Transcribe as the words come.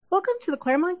to the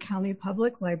Clermont County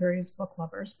Public Library's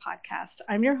Booklovers podcast.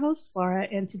 I'm your host, Laura,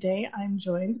 and today I'm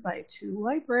joined by two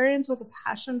librarians with a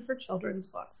passion for children's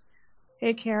books.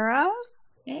 Hey, Cara.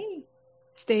 Hey.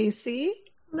 Stacy.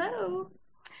 Hello.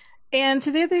 And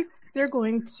today they're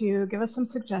going to give us some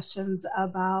suggestions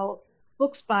about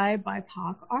books by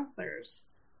BIPOC authors.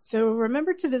 So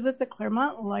remember to visit the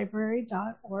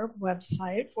clermontlibrary.org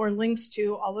website for links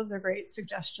to all of their great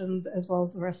suggestions as well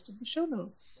as the rest of the show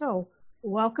notes. So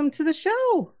welcome to the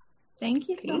show. Thank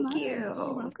you so much. You're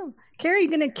welcome. Carrie, you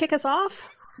going to kick us off?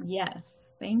 Yes.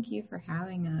 Thank you for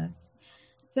having us.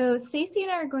 So Stacy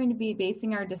and I are going to be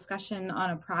basing our discussion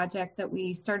on a project that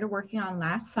we started working on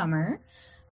last summer.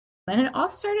 And it all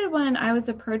started when I was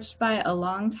approached by a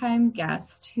longtime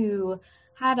guest who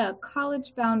had a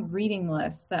college-bound reading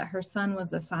list that her son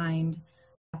was assigned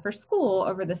for school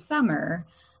over the summer.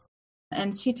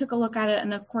 And she took a look at it,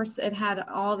 and of course it had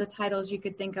all the titles you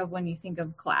could think of when you think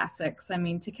of classics. I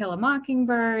mean, To Kill a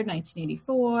Mockingbird,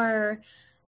 1984,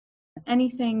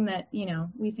 anything that,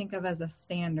 we think of as a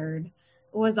standard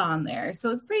was on there. So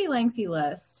it was a pretty lengthy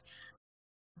list.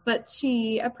 But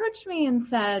she approached me and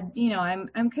said,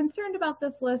 I'm concerned about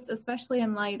this list, especially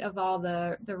in light of all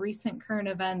the recent current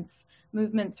events,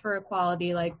 movements for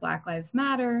equality like Black Lives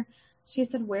Matter. She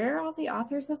said, where are all the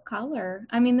authors of color?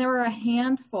 I mean, there were a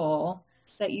handful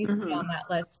that you see on that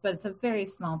list, but it's a very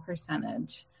small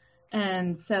percentage.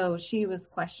 And so she was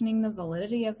questioning the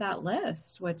validity of that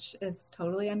list, which is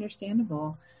totally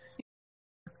understandable.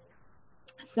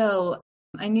 So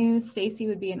I knew Stacy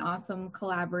would be an awesome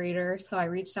collaborator, so I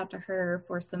reached out to her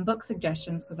for some book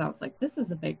suggestions because I was like, this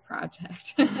is a big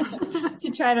project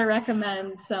to try to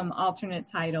recommend some alternate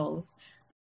titles.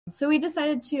 So we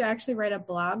decided to actually write a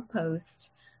blog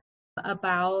post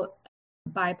about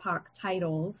BIPOC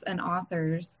titles and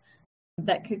authors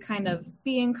that could kind of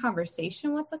be in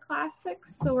conversation with the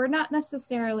classics. So we're not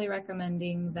necessarily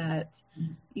recommending that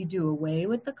you do away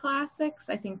with the classics.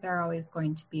 I think they're always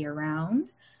going to be around.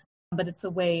 But it's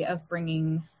a way of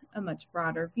bringing a much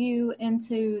broader view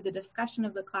into the discussion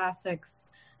of the classics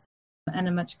and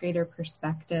a much greater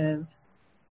perspective.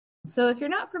 So if you're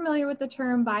not familiar with the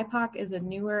term, BIPOC is a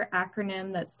newer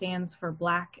acronym that stands for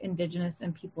Black, Indigenous,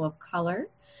 and People of Color.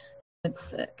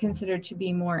 It's considered to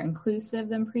be more inclusive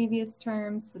than previous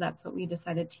terms, so that's what we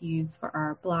decided to use for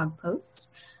our blog post.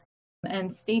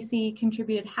 And Stacy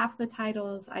contributed half the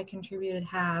titles, I contributed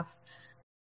half.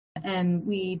 And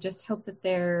we just hope that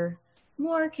they're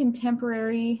more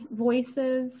contemporary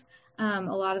voices. A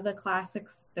lot of the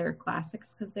classics, they're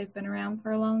classics because they've been around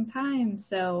for a long time.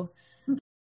 So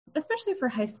especially for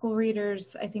high school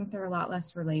readers, I think they're a lot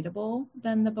less relatable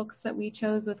than the books that we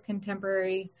chose with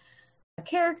contemporary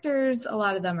characters. A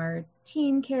lot of them are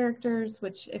teen characters,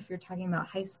 which if you're talking about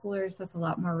high schoolers, that's a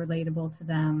lot more relatable to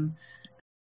them.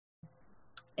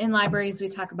 In libraries, we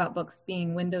talk about books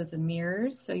being windows and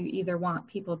mirrors. So you either want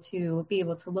people to be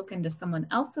able to look into someone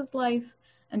else's life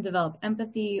and develop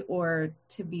empathy, or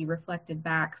to be reflected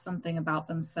back something about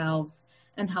themselves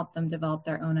and help them develop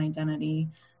their own identity.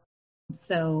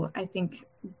 So I think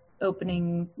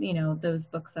opening, those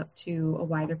books up to a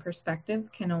wider perspective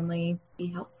can only be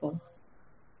helpful.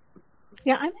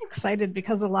 Yeah, I'm excited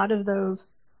because a lot of those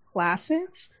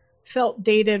classics felt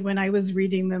dated when I was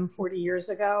reading them 40 years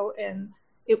ago, and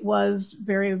it was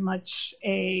very much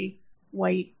a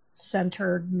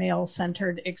white-centered,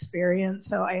 male-centered experience.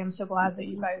 So I am so glad that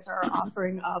you guys are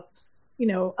offering up,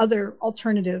 other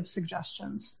alternative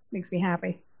suggestions. Makes me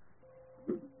happy.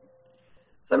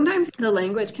 Sometimes the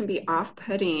language can be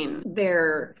off-putting.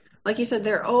 Like you said,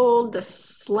 they're old. The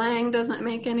slang doesn't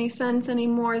make any sense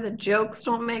anymore. The jokes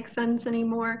don't make sense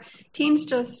anymore. Teens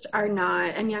just are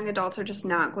not, and young adults are just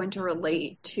not going to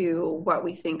relate to what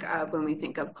we think of when we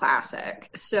think of classic.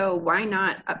 So why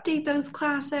not update those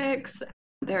classics?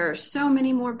 There are so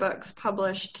many more books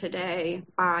published today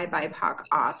by BIPOC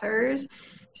authors.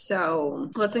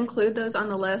 So let's include those on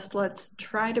the list. Let's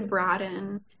try to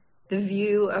broaden the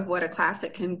view of what a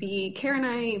classic can be. Cara and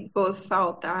I both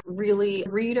felt that really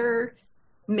reader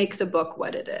makes a book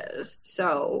what it is.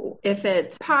 So if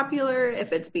it's popular,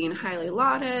 if it's being highly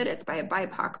lauded, it's by a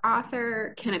BIPOC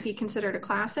author, can it be considered a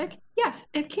classic? Yes,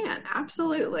 it can,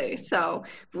 absolutely. So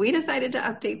we decided to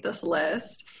update this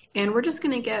list, and we're just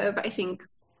going to give, I think,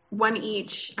 one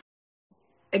each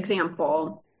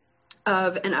example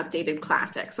of an updated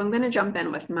classic. So I'm going to jump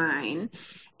in with mine,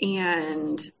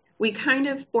 and we kind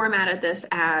of formatted this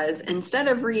as, instead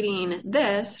of reading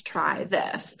this, try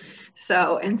this.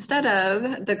 So instead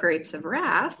of The Grapes of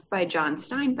Wrath by John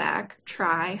Steinbeck,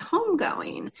 try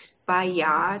Homegoing by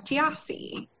Ya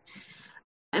Gyasi.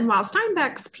 And while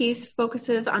Steinbeck's piece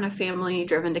focuses on a family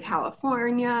driven to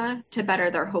California to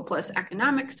better their hopeless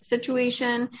economic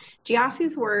situation,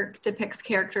 Giassi's work depicts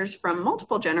characters from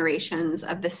multiple generations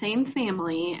of the same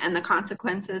family and the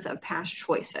consequences of past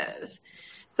choices.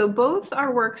 So both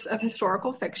are works of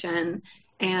historical fiction,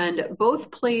 and both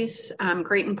place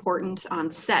great importance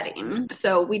on setting.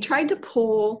 So we tried to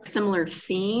pull similar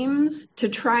themes to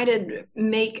try to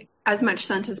make as much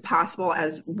sense as possible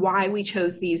as why we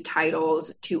chose these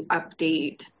titles to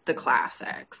update the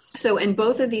classics. So in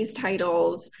both of these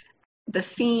titles, the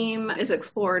theme is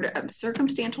explored of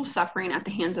circumstantial suffering at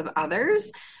the hands of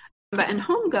others. But in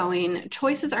Homegoing,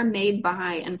 choices are made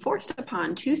by and forced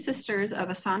upon two sisters of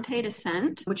Asante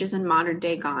descent, which is in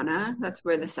modern-day Ghana. That's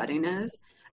where the setting is.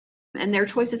 And their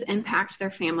choices impact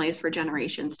their families for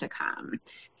generations to come.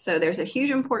 So there's a huge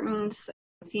importance,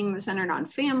 theme centered on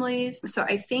families. So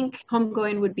I think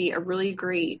Homegoing would be a really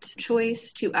great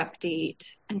choice to update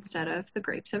instead of The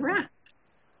Grapes of Wrath.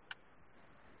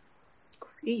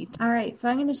 Great. All right, so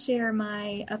I'm going to share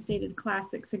my updated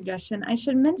classic suggestion. I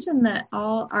should mention that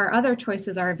all our other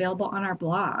choices are available on our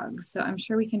blog, so I'm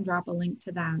sure we can drop a link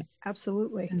to that.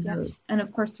 Absolutely. Yes. And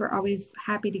of course, we're always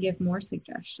happy to give more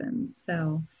suggestions.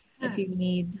 So if you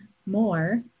need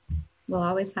more, we'll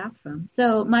always have some.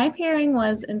 So my pairing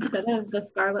was, instead of The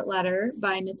Scarlet Letter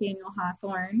by Nathaniel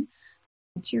Hawthorne,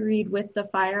 to read With the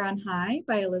Fire on High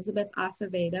by Elizabeth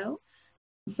Acevedo.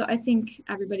 So I think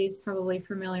everybody's probably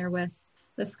familiar with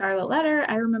The Scarlet Letter.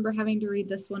 I remember having to read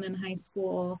this one in high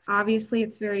school. Obviously,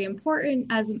 it's very important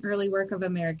as an early work of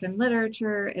American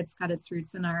literature. It's got its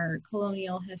roots in our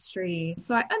colonial history.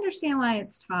 So I understand why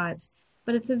it's taught,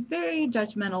 but it's a very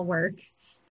judgmental work,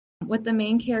 with the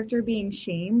main character being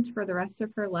shamed for the rest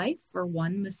of her life for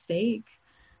one mistake.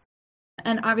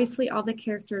 And obviously all the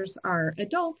characters are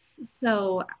adults,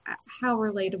 so how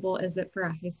relatable is it for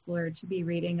a high schooler to be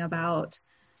reading about,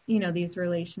 these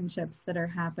relationships that are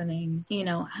happening?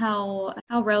 How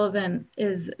relevant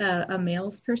is a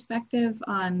male's perspective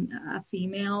on a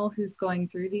female who's going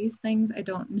through these things? I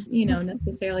don't,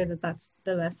 necessarily that's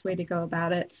the best way to go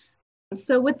about it.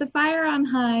 So With the Fire on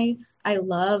High, I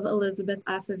love Elizabeth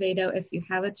Acevedo. If you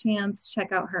have a chance,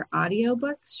 check out her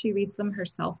audiobooks. She reads them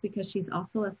herself because she's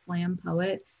also a slam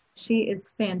poet. She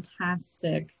is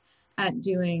fantastic at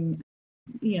doing,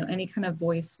 any kind of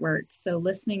voice work. So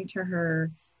listening to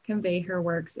her convey her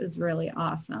works is really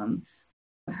awesome.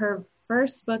 Her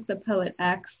first book, The Poet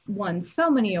X, won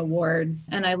so many awards,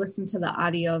 and I listened to the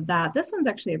audio of that. This one's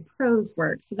actually a prose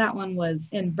work, so that one was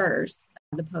in verse,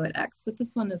 The Poet X, but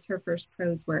this one is her first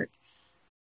prose work.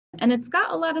 And it's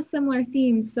got a lot of similar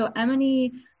themes. So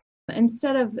Emily,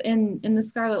 instead of in The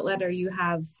Scarlet Letter, you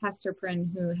have Hester Prynne,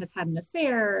 who has had an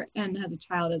affair and has a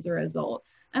child as a result.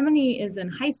 Emily is in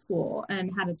high school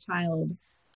and had a child.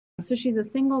 So she's a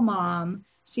single mom.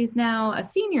 She's now a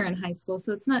senior in high school,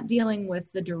 so it's not dealing with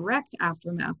the direct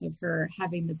aftermath of her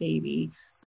having the baby.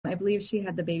 I believe she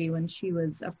had the baby when she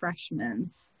was a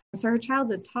freshman. So her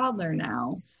child's a toddler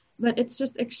now. But it's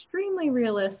just extremely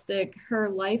realistic. Her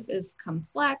life is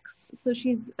complex. So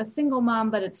she's a single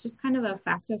mom, but it's just kind of a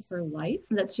fact of her life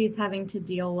that she's having to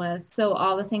deal with. So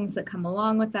all the things that come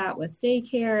along with that, with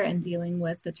daycare and dealing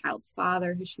with the child's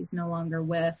father, who she's no longer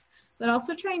with, but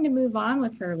also trying to move on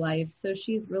with her life. So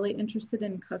she's really interested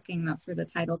in cooking. That's where the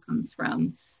title comes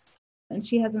from. And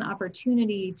she has an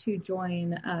opportunity to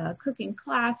join a cooking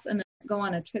class and go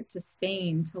on a trip to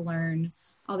Spain to learn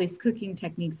all these cooking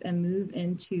techniques and move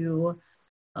into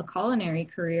a culinary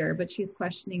career, but she's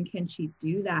questioning, can she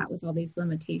do that with all these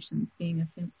limitations being a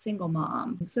single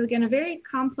mom? So again, a very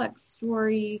complex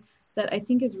story that I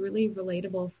think is really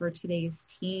relatable for today's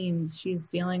teens. She's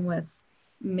dealing with,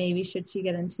 maybe should she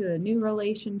get into a new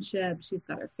relationship? She's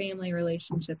got her family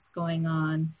relationships going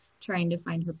on, trying to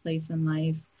find her place in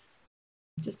life.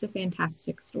 Just a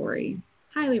fantastic story.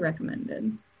 Highly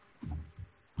recommended.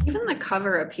 Even the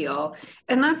cover appeal,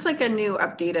 and that's like a new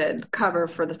updated cover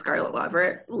for The Scarlet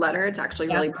Letter. It's actually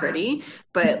really pretty,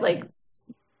 but like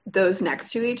those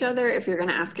next to each other, if you're going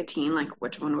to ask a teen, like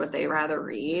which one would they rather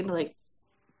read? Like,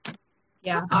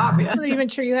 yeah, obvious. I'm not even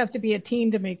sure you have to be a teen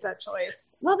to make that choice.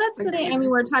 Well, that's the thing. I mean,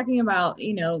 we're talking about,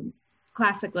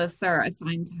 classic lists are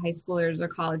assigned to high schoolers or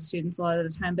college students a lot of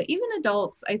the time, but even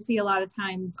adults, I see a lot of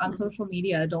times on social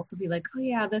media, adults will be like, oh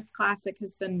yeah, this classic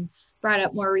has been brought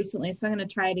up more recently, so I'm going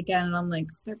to try it again. And I'm like,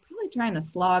 they're probably trying to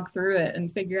slog through it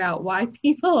and figure out why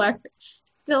people are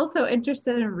still so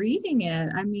interested in reading it.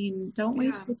 I mean, don't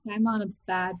waste your time on a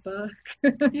bad book.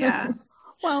 Yeah.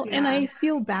 Well, and I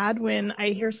feel bad when I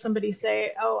hear somebody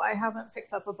say, oh, I haven't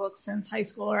picked up a book since high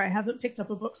school, or I haven't picked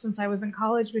up a book since I was in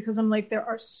college, because I'm like, there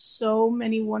are so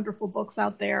many wonderful books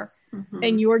out there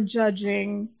and you're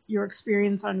judging your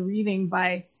experience on reading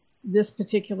by this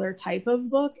particular type of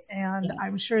book. And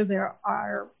I'm sure there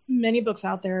are many books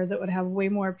out there that would have way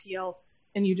more appeal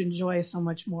and you'd enjoy so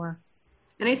much more.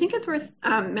 And I think it's worth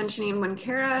mentioning, when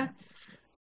Cara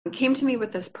came to me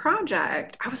with this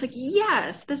project, I was like,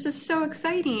 yes, this is so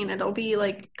exciting. It'll be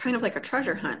like kind of like a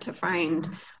treasure hunt to find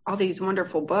all these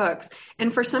wonderful books.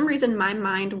 And for some reason, my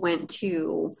mind went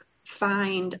to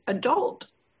find adult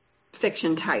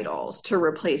fiction titles to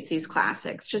replace these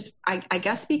classics. Just, I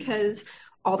guess because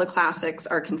all the classics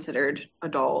are considered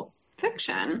adult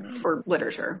fiction or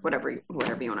literature, whatever you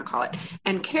want to call it.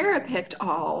 And Cara picked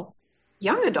all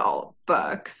young adult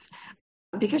books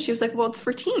because she was like, well, it's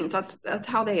for teens. That's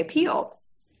how they appeal.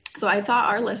 So I thought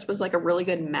our list was like a really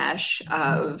good mesh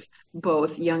of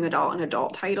both young adult and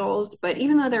adult titles. But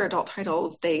even though they're adult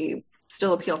titles, they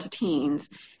still appeal to teens.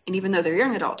 And even though they're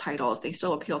young adult titles, they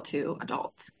still appeal to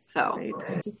adults. So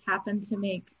it just happened to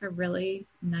make a really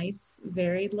nice,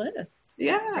 varied list.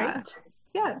 Yeah. Right.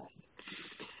 Yes.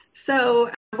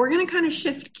 So we're going to kind of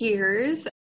shift gears.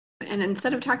 And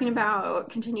instead of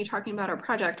continue talking about our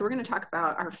project, we're going to talk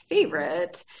about our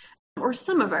favorite, or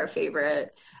some of our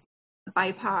favorite,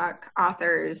 BIPOC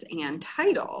authors and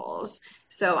titles.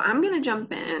 So I'm going to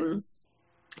jump in,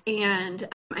 and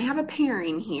I have a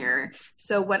pairing here.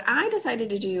 So what I decided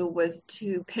to do was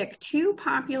to pick two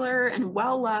popular and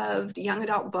well-loved young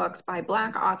adult books by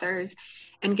Black authors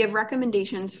and give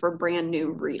recommendations for brand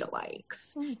new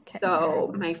read-alikes. Okay.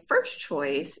 So my first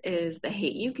choice is The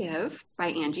Hate U Give by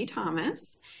Angie Thomas.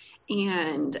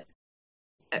 And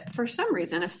for some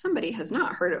reason, if somebody has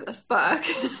not heard of this book,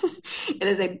 it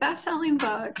is a best-selling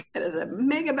book. It is a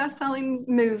mega best-selling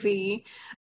movie.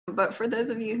 But for those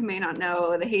of you who may not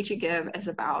know, The Hate U Give is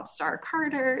about Star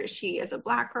Carter. She is a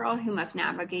Black girl who must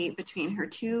navigate between her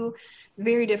two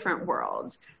very different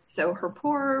worlds. So her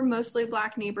poor, mostly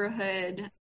Black neighborhood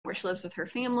where she lives with her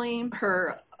family,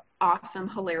 her awesome,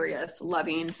 hilarious,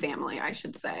 loving family, I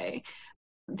should say.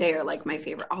 They are like my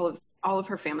favorite. All of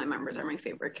her family members are my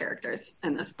favorite characters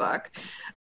in this book.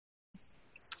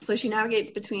 So she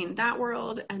navigates between that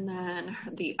world and then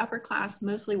the upper class,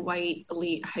 mostly white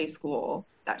elite high school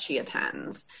that she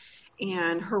attends.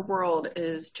 And her world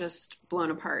is just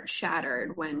blown apart,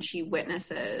 shattered when she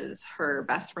witnesses her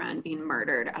best friend being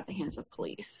murdered at the hands of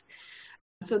police.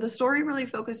 So the story really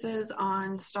focuses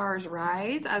on Star's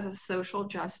rise as a social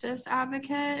justice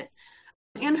advocate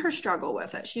and her struggle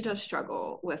with it. She does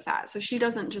struggle with that. So she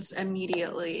doesn't just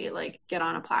immediately get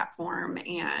on a platform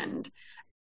and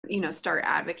start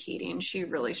advocating. She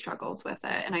really struggles with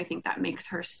it. And I think that makes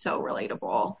her so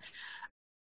relatable.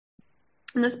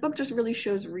 And this book just really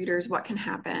shows readers what can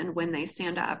happen when they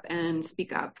stand up and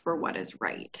speak up for what is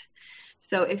right.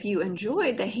 So if you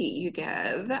enjoyed The Hate U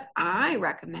Give, I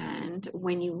recommend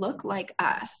When You Look Like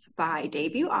Us by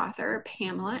debut author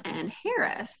Pamela N.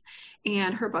 Harris.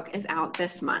 And her book is out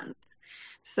this month.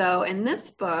 So in this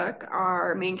book,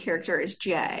 our main character is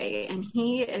Jay, and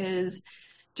he is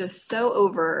just so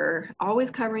over, always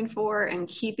covering for and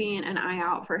keeping an eye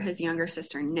out for his younger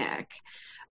sister, Nick.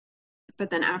 But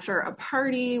then after a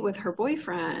party with her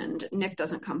boyfriend, Nick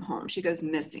doesn't come home. She goes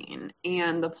missing,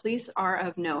 and the police are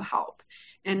of no help.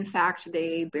 In fact,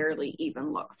 they barely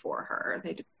even look for her.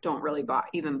 They don't really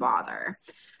even bother.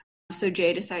 So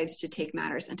Jay decides to take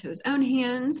matters into his own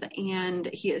hands, and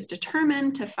he is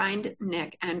determined to find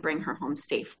Nick and bring her home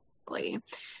safely.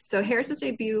 So Harris's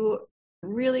debut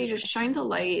really just shines a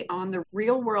light on the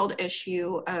real world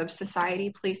issue of society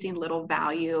placing little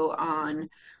value on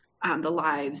the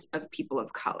lives of people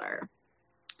of color.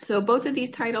 So both of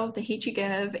these titles, The Hate U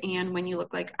Give and When You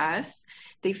Look Like Us,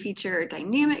 they feature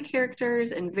dynamic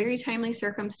characters in very timely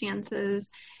circumstances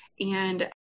and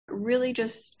really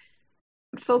just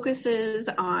focuses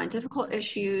on difficult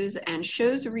issues and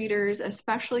shows readers,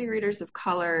 especially readers of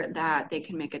color, that they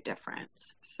can make a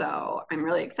difference. So I'm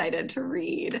really excited to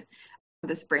read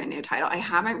this brand new title. I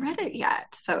haven't read it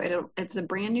yet, so it's a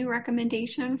brand new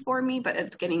recommendation for me, but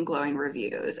it's getting glowing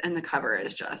reviews, and the cover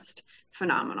is just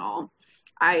phenomenal.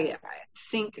 I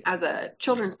think as a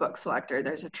children's book selector,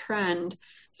 there's a trend,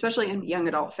 especially in young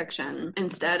adult fiction,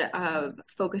 instead of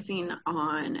focusing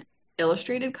on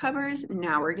illustrated covers,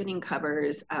 now we're getting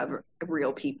covers of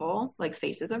real people, like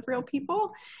faces of real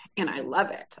people, and I love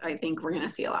it. I think we're going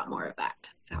to see a lot more of that.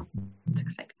 So it's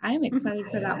exciting. I am excited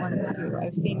for that one too.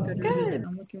 I've seen good reviews and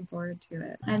I'm looking forward to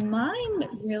it. And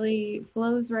mine really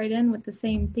flows right in with the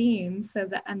same theme.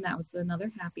 And that was another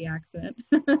happy accident.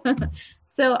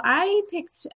 So I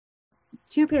picked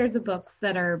two pairs of books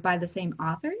that are by the same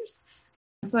authors.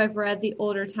 So I've read the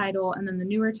older title and then the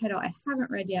newer title I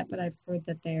haven't read yet, but I've heard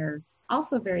that they're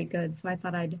also very good. So I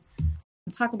thought I'd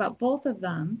talk about both of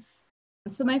them.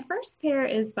 So my first pair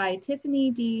is by Tiffany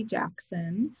D.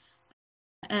 Jackson,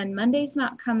 and Monday's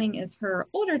Not Coming is her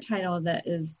older title that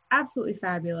is absolutely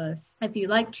fabulous. If you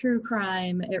like true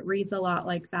crime, it reads a lot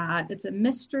like that. It's a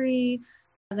mystery.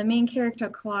 The main character,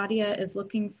 Claudia, is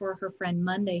looking for her friend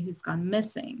Monday, who's gone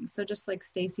missing. So just like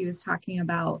Stacy was talking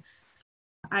about,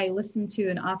 I listened to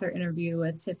an author interview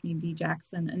with Tiffany D.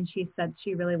 Jackson, and she said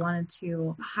she really wanted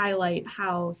to highlight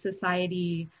how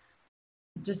society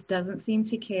just doesn't seem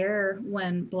to care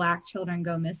when Black children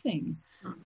go missing.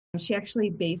 She actually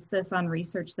based this on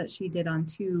research that she did on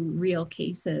 2 real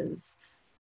cases.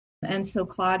 And so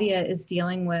Claudia is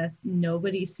dealing with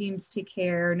nobody seems to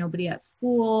care, nobody at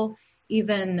school,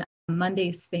 even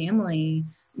Monday's family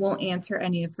won't answer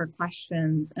any of her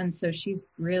questions. And so she's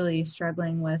really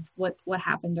struggling with what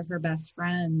happened to her best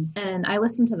friend. And I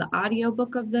listened to the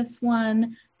audiobook of this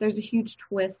one. There's a huge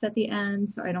twist at the end,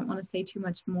 so I don't want to say too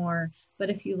much more. But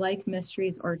if you like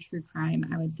mysteries or true crime,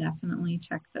 I would definitely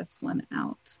check this one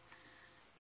out.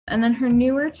 And then her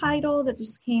newer title that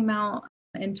just came out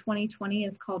in 2020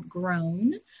 is called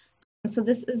Grown. So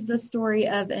this is the story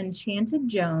of Enchanted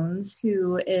Jones,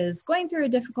 who is going through a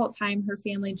difficult time. Her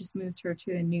family just moved her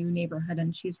to a new neighborhood,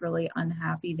 and she's really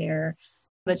unhappy there.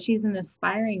 But she's an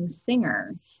aspiring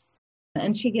singer,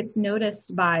 and she gets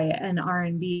noticed by an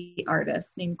R&B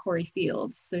artist named Corey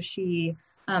Fields. So she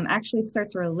actually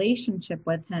starts a relationship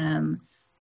with him.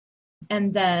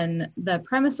 And then the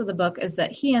premise of the book is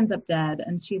that he ends up dead,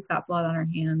 and she's got blood on her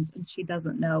hands, and she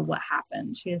doesn't know what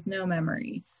happened. She has no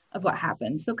memory of what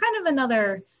happened. So kind of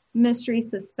another mystery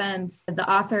suspense.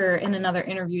 The author in another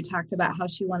interview talked about how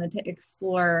she wanted to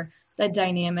explore the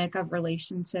dynamic of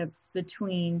relationships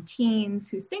between teens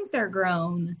who think they're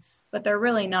grown, but they're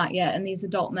really not yet, and these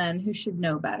adult men who should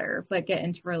know better, but get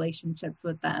into relationships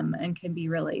with them and can be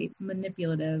really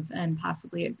manipulative and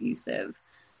possibly abusive.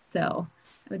 So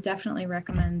I would definitely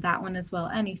recommend that one as well.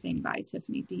 Anything by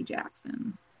Tiffany D.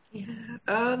 Jackson. Yeah.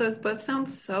 Oh, those both sound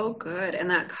so good. And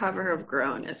that cover of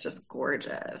Grown is just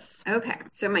gorgeous. Okay.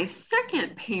 So my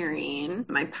second pairing,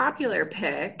 my popular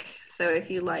pick. So if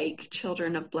you like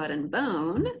Children of Blood and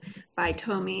Bone by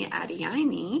Tomi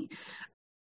Adeyemi,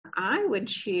 I would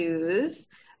choose,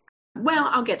 well,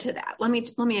 I'll get to that. Let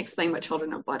me explain what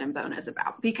Children of Blood and Bone is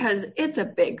about, because it's a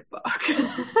big book.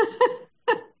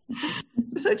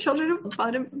 So Children of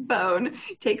Blood and Bone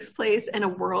takes place in a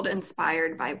world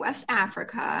inspired by West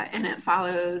Africa, and it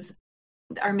follows,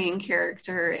 our main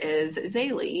character is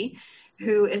Zaylee,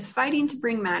 who is fighting to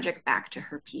bring magic back to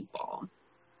her people.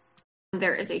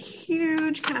 There is a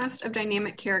huge cast of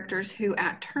dynamic characters who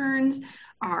at turns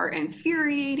are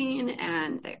infuriating,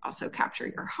 and they also capture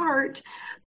your heart.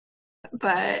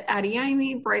 But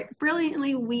Adeyemi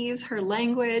brilliantly weaves her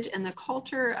language and the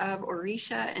culture of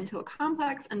Orisha into a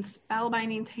complex and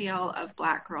spellbinding tale of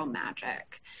Black girl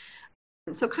magic.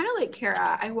 So kind of like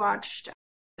Cara, I watched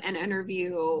an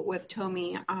interview with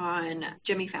Tomi on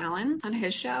Jimmy Fallon on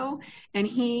his show, and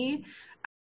he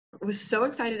was so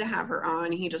excited to have her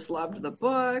on. He just loved the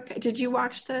book. Did you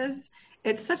watch this?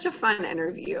 It's such a fun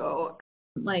interview.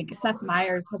 Like Seth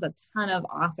Meyers has a ton of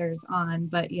authors on,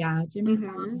 but yeah, Jimmy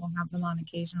Fallon will have them on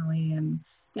occasionally, and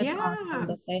it's awesome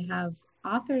that they have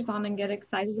authors on and get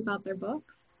excited about their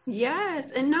books.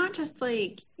 Yes, and not just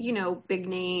like, big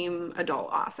name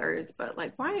adult authors, but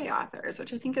like YA authors,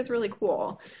 which I think is really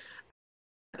cool.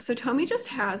 So Tomi just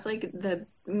has like the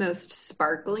most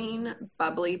sparkling,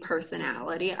 bubbly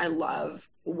personality. I love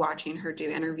watching her do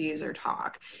interviews or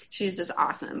talk. She's just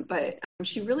awesome. But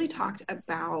she really talked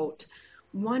about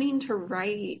wanting to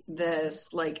write this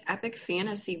like epic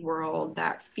fantasy world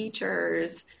that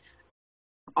features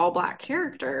all Black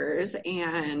characters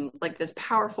and like this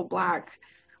powerful Black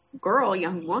girl,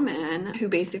 young woman who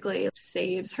basically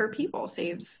saves her people,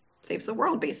 saves the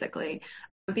world basically,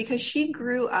 because she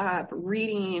grew up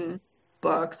reading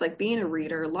books, like being a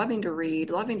reader, loving to read,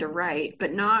 loving to write,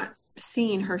 but not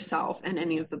seeing herself in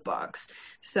any of the books.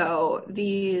 So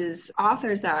these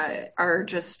authors that are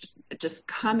just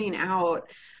coming out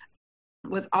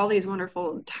with all these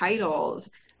wonderful titles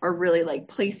are really like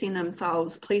placing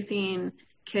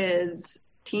kids,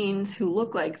 teens who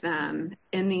look like them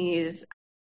in these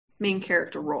main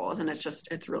character roles, and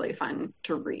it's really fun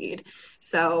to read.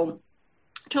 So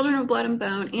Children of Blood and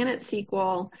Bone and its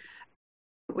sequel,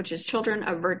 which is Children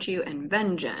of Virtue and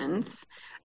Vengeance.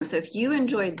 So if you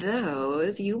enjoyed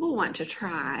those, you will want to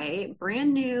try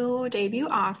brand new debut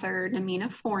author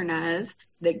Namina Forna's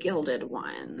The Gilded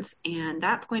Ones, and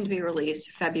that's going to be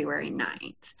released February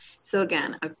 9th. So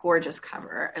again, a gorgeous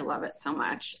cover. I love it so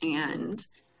much, and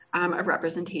a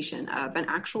representation of an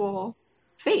actual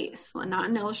face, not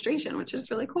an illustration, which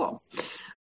is really cool.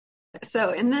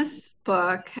 So in this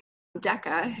book,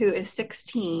 Decca, who is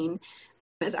 16,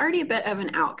 is already a bit of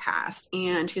an outcast,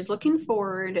 and she's looking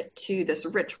forward to this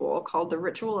ritual called the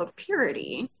Ritual of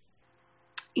Purity.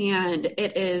 And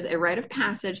it is a rite of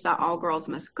passage that all girls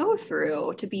must go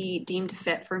through to be deemed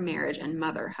fit for marriage and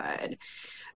motherhood.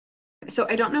 So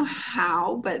I don't know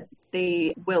how, but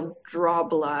they will draw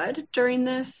blood during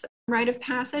this rite of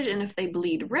passage, and if they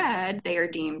bleed red, they are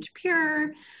deemed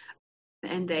pure,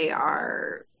 and they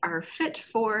are fit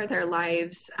for their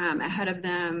lives ahead of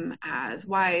them as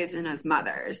wives and as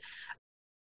mothers.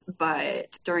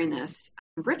 But during this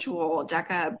ritual,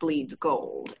 Decca bleeds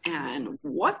gold, and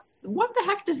what the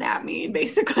heck does that mean,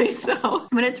 basically? So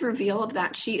when it's revealed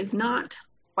that she is not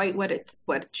quite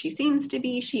what she seems to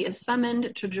be, she is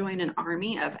summoned to join an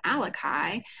army of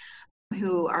Alakai,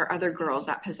 who are other girls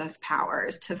that possess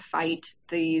powers, to fight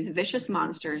these vicious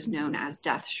monsters known as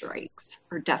death shrieks.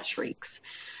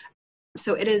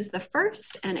 So it is the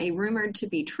first in a rumored to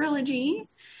be trilogy,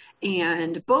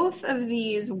 and both of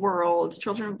these worlds,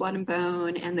 Children of Blood and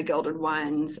Bone and the Gilded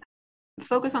Ones,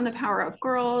 focus on the power of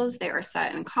girls. They are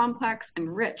set in complex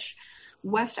and rich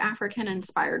West African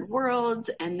inspired worlds,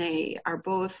 and they are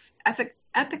both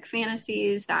epic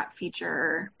fantasies that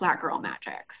feature Black girl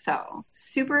magic. So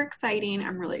super exciting.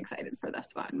 I'm really excited for this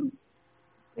one.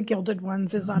 The Gilded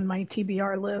Ones is on my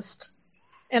TBR list.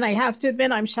 And I have to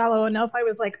admit, I'm shallow enough. I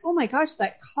was like, oh my gosh,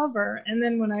 that cover. And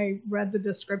then when I read the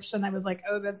description, I was like,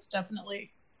 oh, that's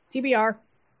definitely TBR.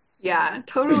 Yeah,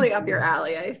 totally up your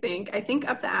alley, I think. I think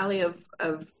up the alley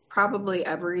of probably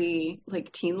every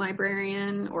like teen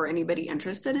librarian or anybody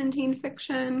interested in teen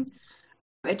fiction.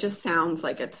 It just sounds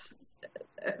like it's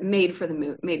made for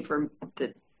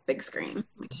the big screen,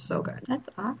 which is so good. That's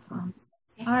awesome.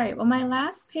 All right. Well, my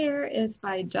last pair is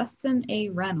by Justin A.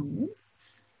 Reynolds.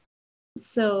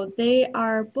 So they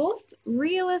are both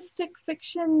realistic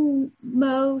fiction,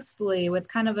 mostly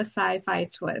with kind of a sci-fi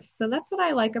twist. So that's what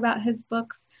I like about his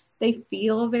books. They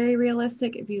feel very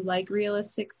realistic. If you like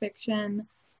realistic fiction,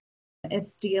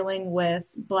 it's dealing with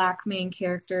Black main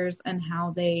characters and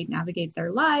how they navigate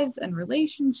their lives and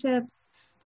relationships.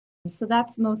 So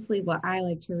that's mostly what I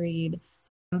like to read.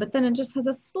 But then it just has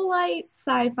a slight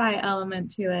sci-fi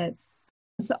element to it.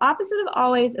 So Opposite of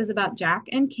Always is about Jack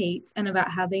and Kate and about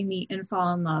how they meet and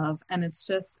fall in love. And it's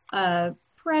just a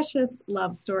precious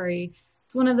love story.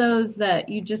 It's one of those that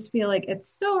you just feel like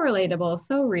it's so relatable,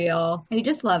 so real. And you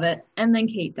just love it. And then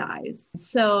Kate dies.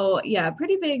 So yeah,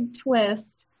 pretty big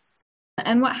twist.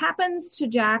 And what happens to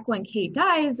Jack when Kate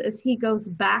dies is he goes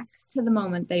back to the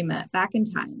moment they met, back in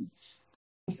time.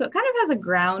 So it kind of has a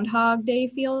Groundhog Day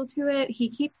feel to it. He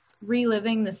keeps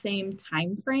reliving the same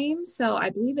time frame. So I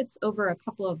believe it's over a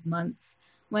couple of months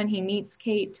when he meets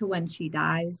Kate to when she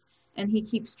dies. And he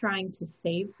keeps trying to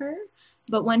save her.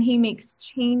 But when he makes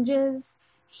changes,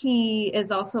 he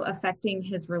is also affecting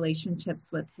his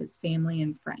relationships with his family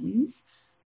and friends.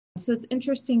 So it's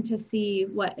interesting to see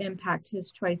what impact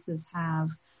his choices have.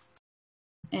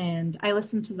 And I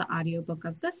listened to the audiobook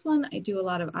of this one. I do a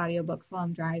lot of audiobooks while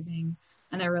I'm driving,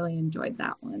 and I really enjoyed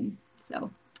that one.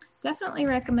 So definitely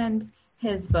recommend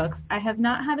his books. I have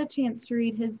not had a chance to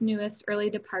read his newest, Early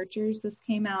Departures. This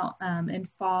came out in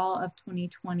fall of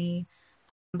 2020,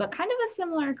 but kind of a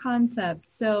similar concept.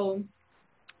 So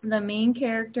the main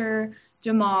character,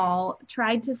 Jamal,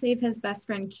 tried to save his best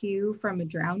friend Q from a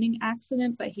drowning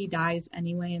accident, but he dies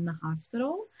anyway in the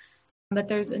hospital. But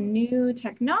there's a new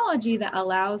technology that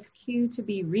allows Q to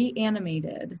be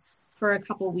reanimated for a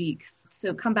couple weeks,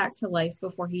 so come back to life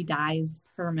before he dies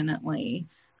permanently.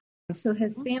 So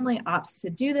his family opts to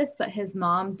do this, but his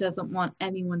mom doesn't want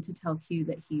anyone to tell Q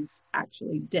that he's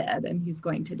actually dead and he's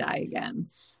going to die again.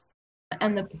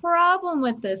 And the problem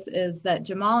with this is that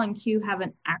Jamal and Q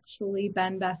haven't actually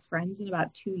been best friends in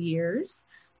about 2 years.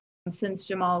 Since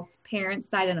Jamal's parents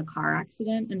died in a car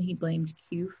accident and he blamed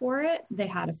Q for it, they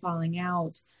had a falling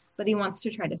out, but he wants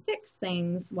to try to fix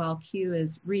things while Q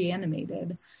is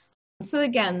reanimated. So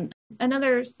again,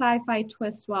 another sci-fi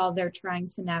twist while they're trying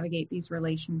to navigate these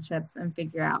relationships and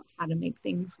figure out how to make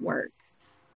things work.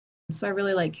 So I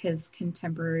really like his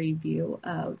contemporary view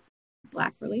of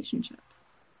Black relationships.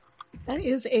 That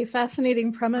is a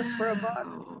fascinating premise for a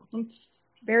book. It's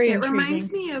very intriguing.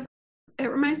 It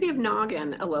reminds me of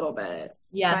Noggin a little bit.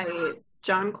 Yes. By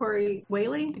John Corey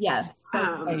Whaley. Yes.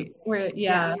 Right. Where,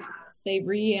 they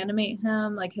reanimate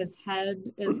him, like his head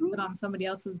is put on somebody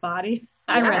else's body.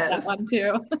 I read that one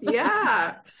too.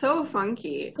 Yeah, so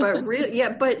funky, but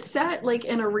but set like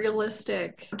in a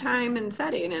realistic time and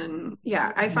setting, and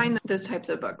I find those types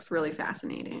of books really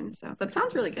fascinating. So that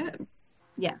sounds really good.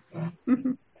 Yes.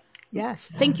 Yes,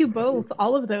 thank you both.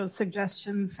 All of those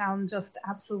suggestions sound just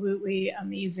absolutely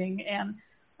amazing. And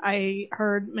I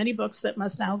heard many books that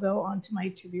must now go onto my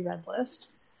to-be read list,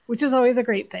 which is always a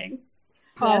great thing.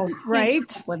 Oh,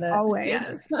 right? Always.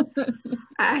 Yes.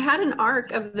 I had an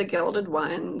ARC of the Gilded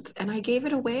Ones and I gave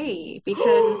it away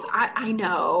because I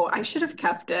know I should have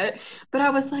kept it, but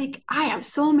I was like, I have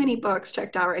so many books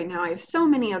checked out right now. I have so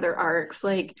many other ARCs.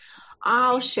 Like,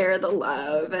 I'll share the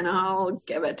love and I'll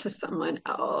give it to someone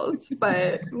else.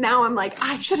 But now I'm like,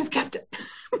 I should have kept it.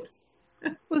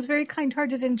 It was very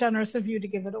kind-hearted and generous of you to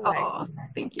give it away. Oh,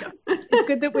 thank you. It's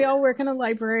good that we all work in a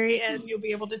library and you'll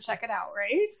be able to check it out,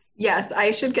 right? Yes, I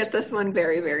should get this one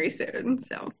very, very soon.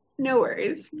 So no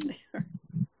worries.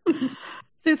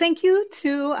 So thank you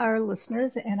to our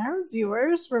listeners and our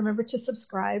viewers. Remember to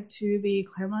subscribe to the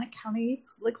Clermont County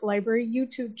Public Library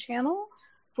YouTube channel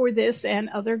for this and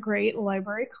other great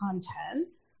library content.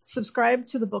 Subscribe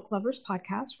to the Booklovers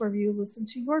podcast wherever you listen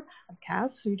to your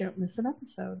podcasts so you don't miss an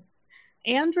episode.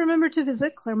 And remember to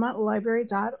visit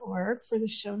clermontlibrary.org for the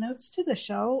show notes to the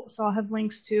show. So I'll have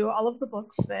links to all of the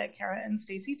books that Cara and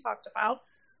Stacy talked about.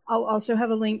 I'll also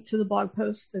have a link to the blog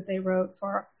post that they wrote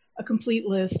for a complete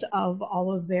list of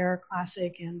all of their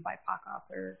classic and BIPOC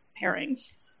author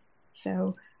pairings.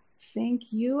 So thank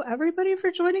you, everybody,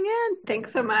 for joining in.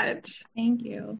 Thanks so much. Thank you.